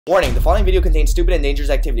Warning, the following video contains stupid and dangerous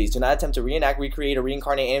activities. Do not attempt to reenact, recreate, or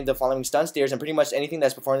reincarnate any of the following stunts, dares, and pretty much anything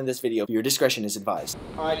that's performed in this video. Your discretion is advised.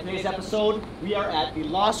 Alright, today's episode, we are at the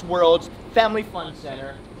Lost Worlds Family Fun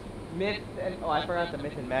Center. Myth and, oh, I forgot the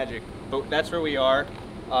Myth and Magic. But that's where we are.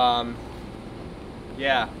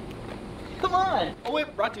 Yeah. Come on! Oh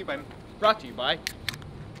wait, brought to you by.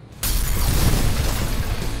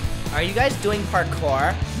 Are you guys doing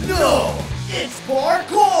parkour? No! It's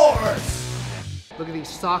Parkourse! Look at these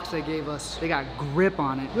socks they gave us. They got grip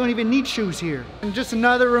on it. We don't even need shoes here. And just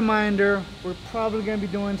another reminder, we're probably gonna be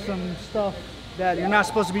doing some stuff that you're not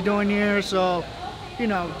supposed to be doing here, so, you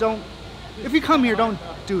know, if you come here, don't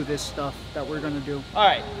do this stuff that we're gonna do.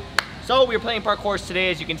 Alright, so we're playing Parkourse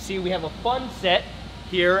today. As you can see, we have a fun set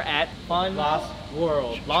here at Lost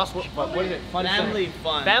World. What is it? Family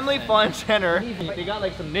Fun Center. They got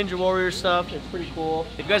like some Ninja Warrior stuff. It's pretty cool.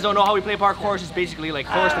 If you guys don't know how we play Parkourse, it's basically like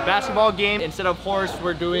Horse the basketball game. Instead of Horse,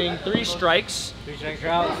 we're doing 3 strikes. 3 strikes are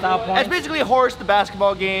out, stop one. It's basically Horse the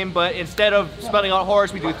basketball game, but instead of spelling out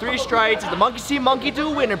Horse, we do 3 strikes. It's the monkey see, monkey do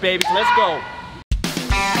winner, baby. So let's go.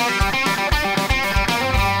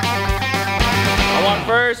 I want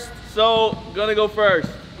first, so gonna go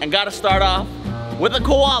first. And gotta start off with a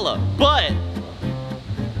koala, but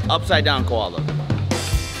upside down koala.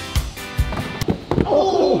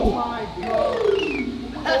 Oh my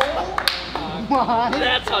god!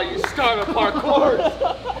 That's how you start a parkour.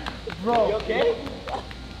 Bro. You okay?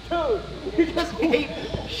 Dude, you just ate.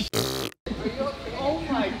 Oh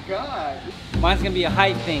my god. Mine's gonna be a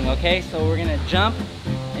height thing, okay? So we're gonna jump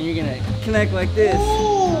and you're gonna connect like this.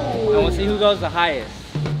 And we'll see who goes the highest.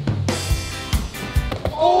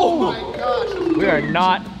 Oh my gosh! We are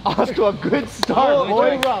not off to a good start,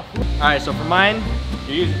 boy. Alright, so for mine,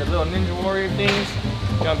 you're using the little Ninja Warrior things.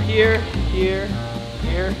 Jump here, here,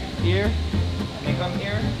 here, here, and then come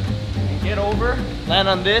here, and get over. Land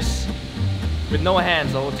on this with no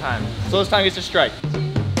hands the whole time. So this time gets to strike.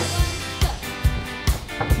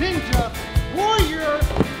 Ninja Warrior!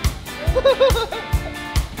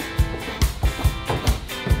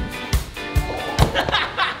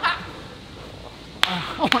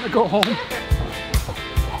 I want to go home.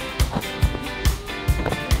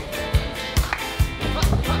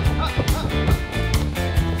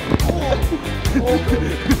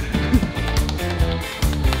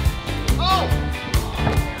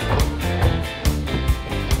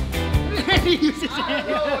 He used his hand.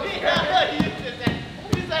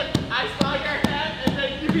 He said, I saw your hand, and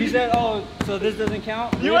then You said, oh, so this doesn't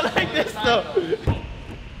count? you were like this though.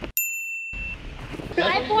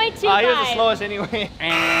 5.25. He was the slowest anyway.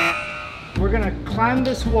 We're gonna climb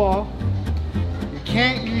this wall. You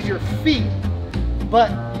can't use your feet, but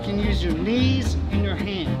you can use your knees and your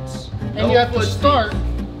hands. And you have to start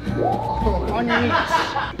on your knees.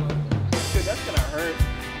 Dude, that's gonna hurt.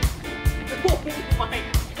 Oh my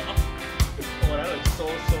god. Oh, that looks so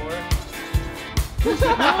sore.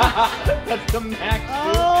 That's the max,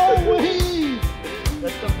 dude. Oh, wait.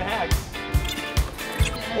 That's the max.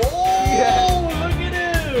 Oh, Yeah. Look at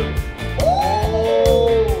him. Oh.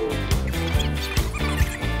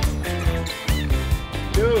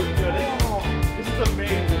 Dude, this is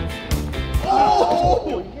amazing. Oh.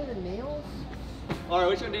 You hear the nails? All right,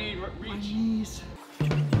 which one do you reach? Knees.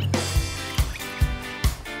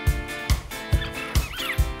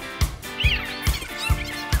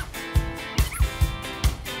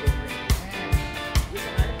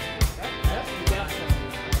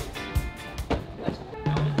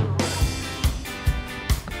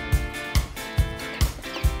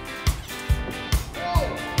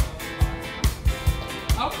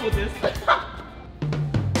 I'll pull this.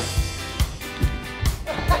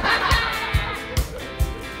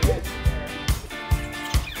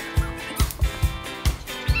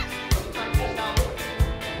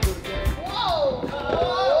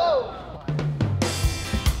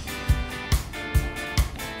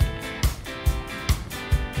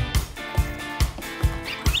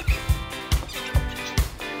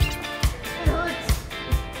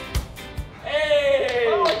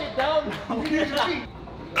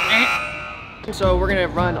 So we're gonna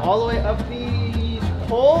run all the way up these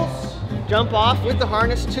poles, jump off with the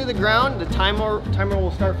harness to the ground. The timer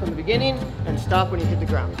will start from the beginning and stop when you hit the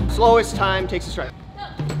ground. Slowest time takes a strike.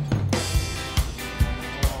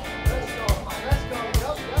 Let's go.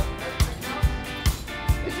 Yep.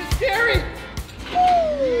 This is scary. Yeah.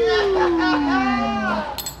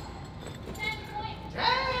 10 points.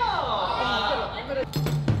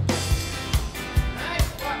 Nice,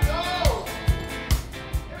 go.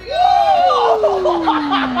 Here we go.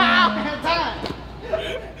 Time.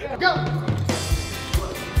 Go.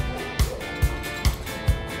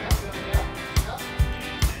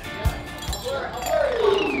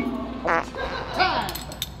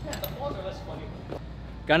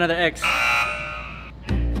 Got another X.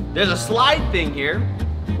 There's a slide thing here.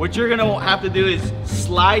 What you're gonna have to do is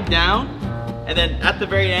slide down, and then at the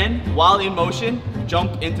very end, while in motion,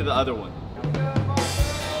 jump into the other one.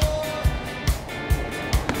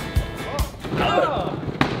 Oh.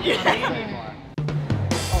 Yeah.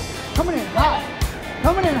 Coming in hot.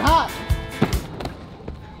 Coming in hot.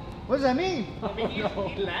 What does that mean? He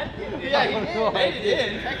landed. Yeah, he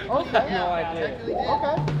did. Okay. No idea.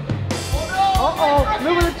 Okay. Uh-oh,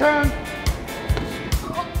 look at the turn.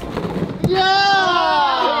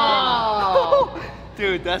 Yeah!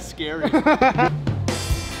 Dude, that's scary. I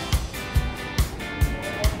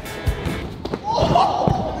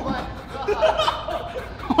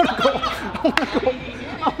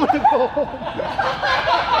wanna go home.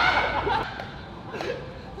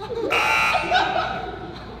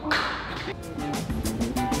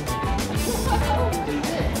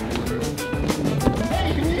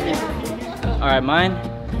 All right, mine.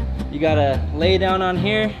 You gotta lay down on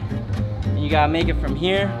here, and you gotta make it from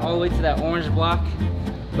here all the way to that orange block.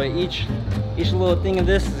 But each little thing of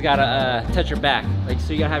this has gotta touch your back, like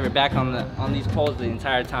so. You gotta have your back on these poles the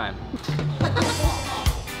entire time.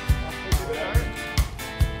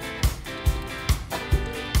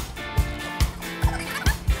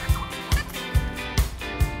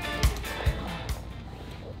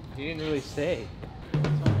 He didn't really say.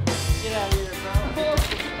 Get out of here, bro.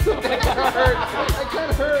 That kind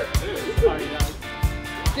of hurt. Sorry, guys.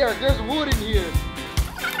 Derek, there's wood in here.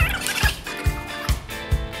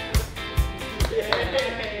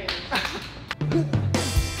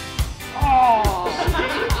 Oh!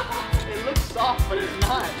 It looks soft, but it's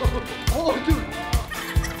not. Oh, dude.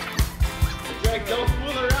 Derek, don't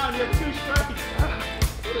fool around. You have 2 strikes.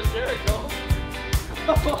 What does Derek go?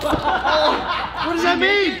 What does that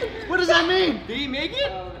mean? What does that mean? Did he make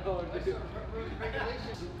it?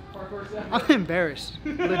 I'm embarrassed.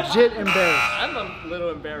 Legit embarrassed. I'm a little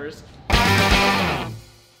embarrassed.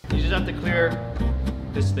 You just have to clear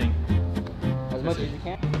this thing. As much as you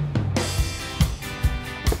can.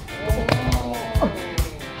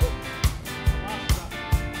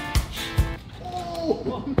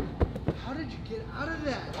 How did you get out of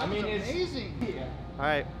that? I mean, That's it's amazing. All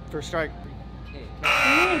right, first strike.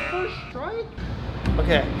 First strike?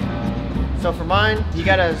 Okay. So for mine, you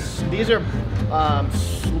gotta. These are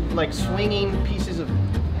like swinging pieces of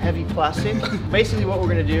heavy plastic. Basically, what we're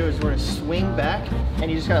gonna do is we're gonna swing back, and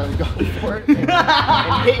you just gotta go for it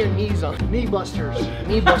and hit your knees on. Knee busters.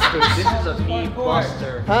 Knee busters. This is a knee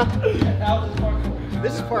buster. Huh?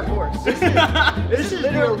 This is parkour. This is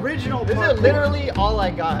the original This parkour. is literally all I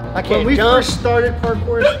got. I When can't we jump. first started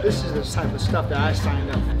parkour, this is the type of stuff that I signed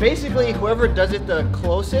up for. Basically, whoever does it the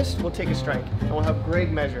closest will take a strike, and we'll have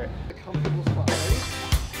Greg measure it. A comfortable spot.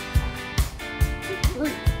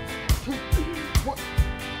 Ready? 3, 2, 1.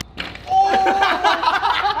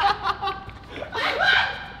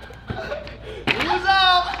 Who's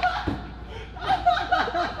up?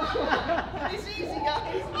 It's easy,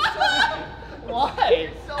 guys. why?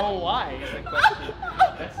 Oh, why is the question.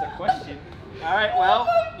 That's the question. All right, well,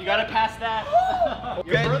 you gotta pass that.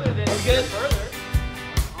 You're Good? further than Are we good? further.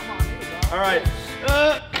 All right.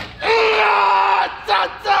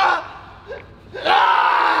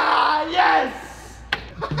 Yes!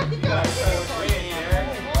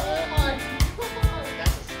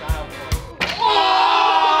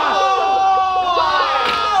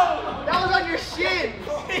 That was on your shin.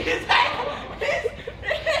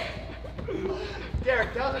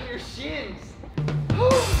 Derek, that was on your shins.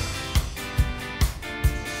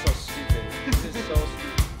 So stupid. This is so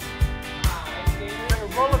stupid. Like a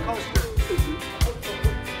roller coaster.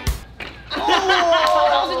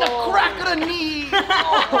 That was in the crack of the knee.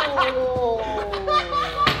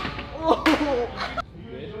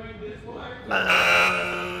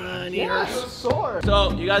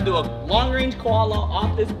 So you gotta do a long range koala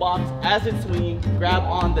off this box as it's swinging. Grab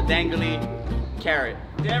on the dangly carrot.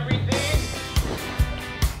 Everything.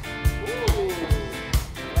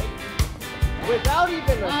 Without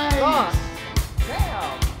even a thought.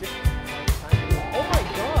 Damn. Oh my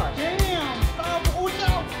gosh. Damn! Stop! Watch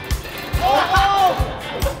out!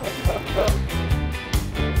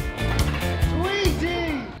 Too easy!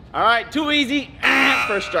 All right, too easy.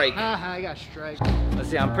 First strike. Haha, I got strike. Let's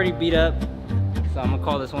see, I'm pretty beat up, so I'm gonna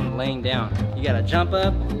call this one laying down. You gotta jump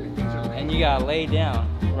up, and you gotta lay down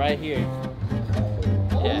right here.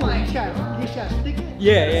 Yeah. Oh my god, you shot stick it?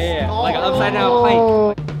 Yeah. Like an upside down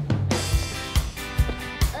plank.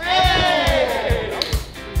 Hey!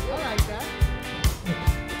 I like that.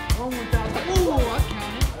 1 without. Ooh, I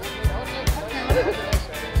counted.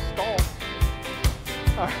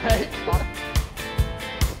 All right.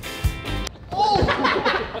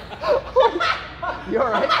 Oh!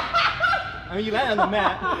 I mean, you land on the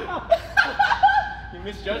mat. You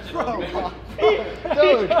misjudged it. Bro.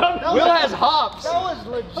 Dude, Will has hops. that was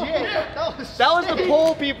legit. That was the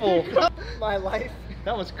pole people. My life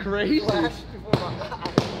That was crazy. flashed before my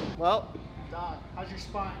eyes. Well, Dog, how's your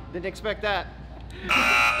spine? didn't expect that.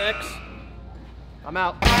 X. I'm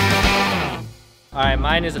out. All right,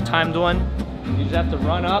 mine is a timed one. You just have to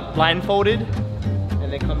run up blindfolded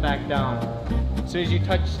and then come back down. As soon as you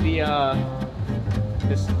touch the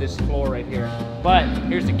this floor right here. But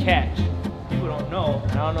here's the catch. People don't know,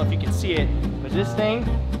 and I don't know if you can see it, but this thing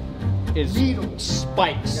is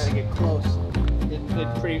spikes. Gotta get close.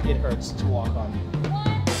 It hurts to walk on.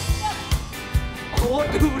 Oh,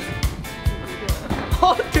 dude.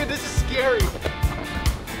 Oh, dude, this is scary.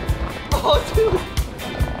 Oh, dude.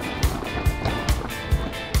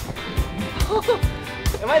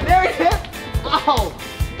 Am I there yet? Ow.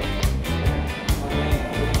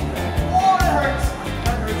 Oh, that hurts.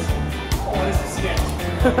 That hurts. Oh, this is scary.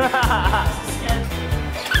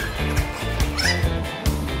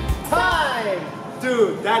 Time.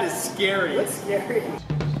 Dude, that is scary. That's scary.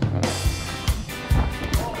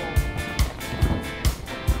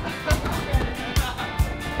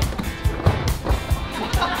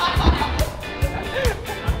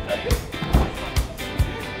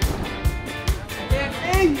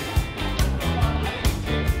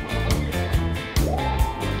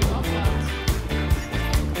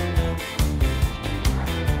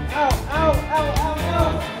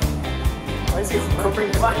 Why is he covering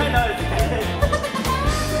his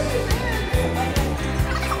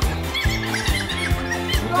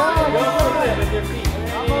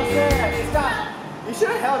Almost there. Stop. You should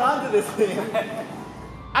have held on to this thing.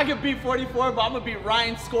 I could beat 44, but I'm gonna beat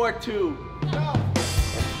Ryan's score too.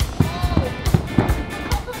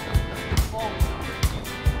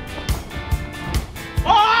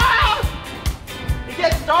 Oh! It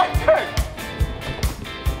gets darker.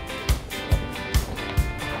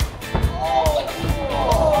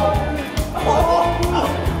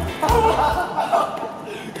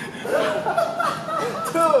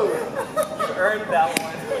 Earned that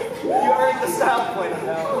one. You earned the style point on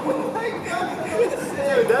that one. Oh my God.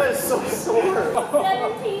 Dude, that is so sore.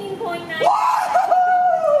 17.9.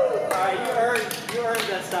 Alright, you earned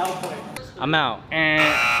that style point. I'm out.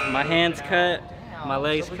 And my hands cut, my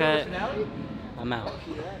legs cut. I'm out.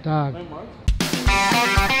 Dog.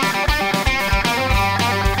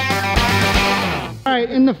 All right,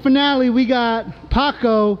 in the finale, we got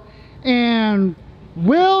Paco and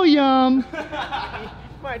William.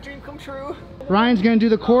 My dream come true. Ryan's gonna do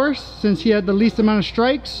the course since he had the least amount of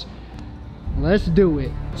strikes. Let's do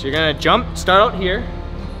it. So you're gonna jump, start out here,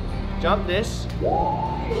 jump this,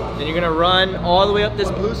 then you're gonna run all the way up this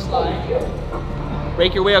blue slide,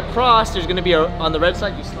 break your way across. There's gonna be on the red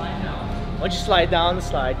side, you slide down. Once you slide down the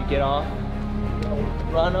slide, you get off,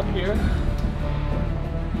 run up here.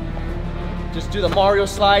 Just do the Mario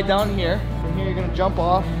slide down here. From here, you're gonna jump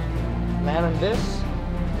off, land on this,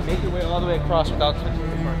 and make your way all the way across without touching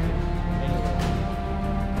the carpet.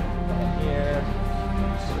 Here.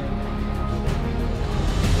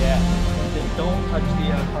 Yeah. Just don't touch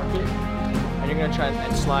the carpet, and you're gonna try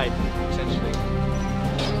and slide, essentially.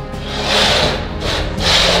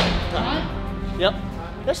 Yep.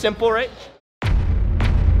 That's simple, right?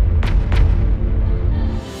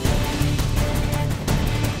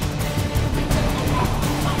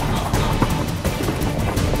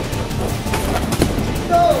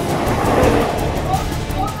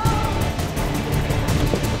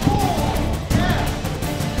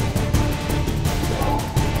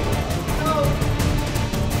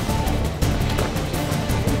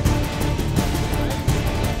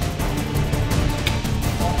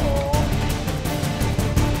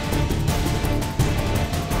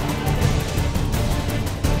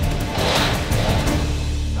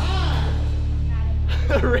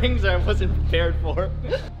 The rings I wasn't prepared for.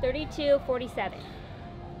 32.47.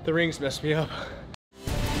 The rings messed me up.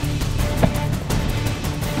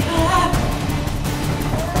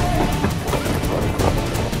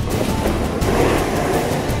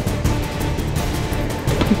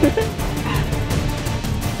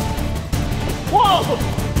 Whoa!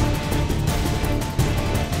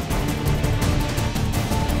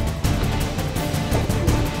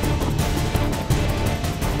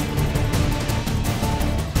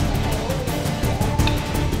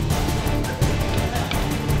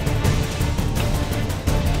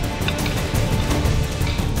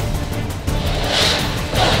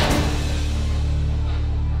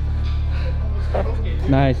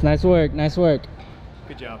 Nice work, nice work.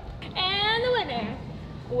 Good job. And the winner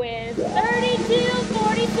with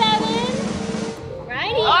 32.47.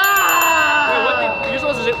 Righty. Ah! Wait, what did, you're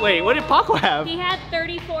supposed to Wait, what did Paco have? He had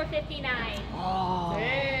 34.59. Oh,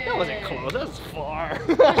 that wasn't close. That was far.